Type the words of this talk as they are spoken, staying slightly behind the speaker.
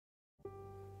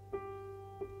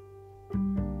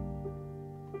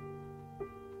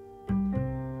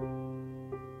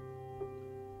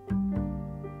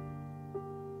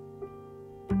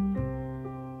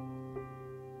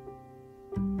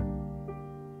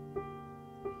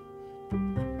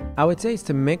I would say it's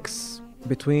a mix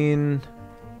between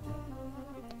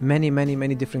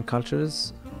many different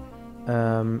cultures,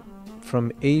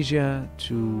 from Asia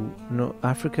to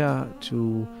Africa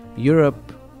to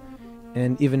Europe,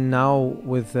 and even now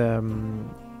with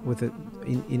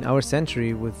in our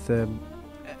century with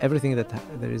everything that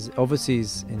there is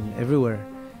overseas and everywhere,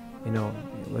 you know,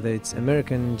 whether it's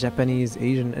American, Japanese,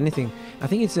 Asian, anything. I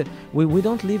think it's we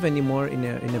don't live anymore in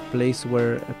a place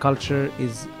where a culture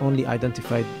is only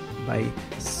identified by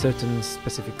certain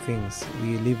specific things.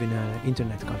 We live in an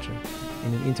internet culture,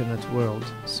 in an internet world.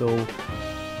 So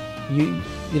you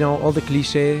know, all the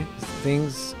cliche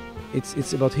things,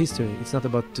 it's about history. It's not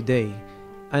about today.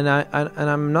 And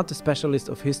I'm not a specialist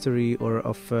of history or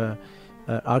of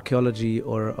archaeology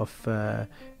or of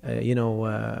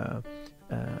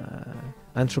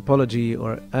anthropology,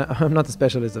 or I'm not a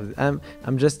specialist of it.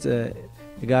 I'm just a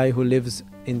guy who lives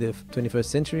in the 21st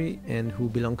century and who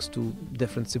belongs to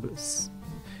different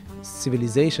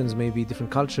civilizations, maybe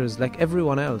different cultures, like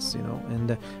everyone else, you know.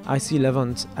 And I see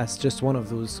Levant as just one of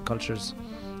those cultures,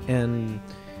 and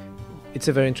it's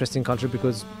a very interesting culture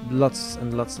because lots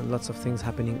and lots of things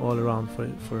happening all around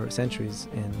for centuries,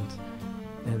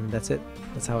 and that's it.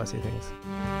 That's how I see things.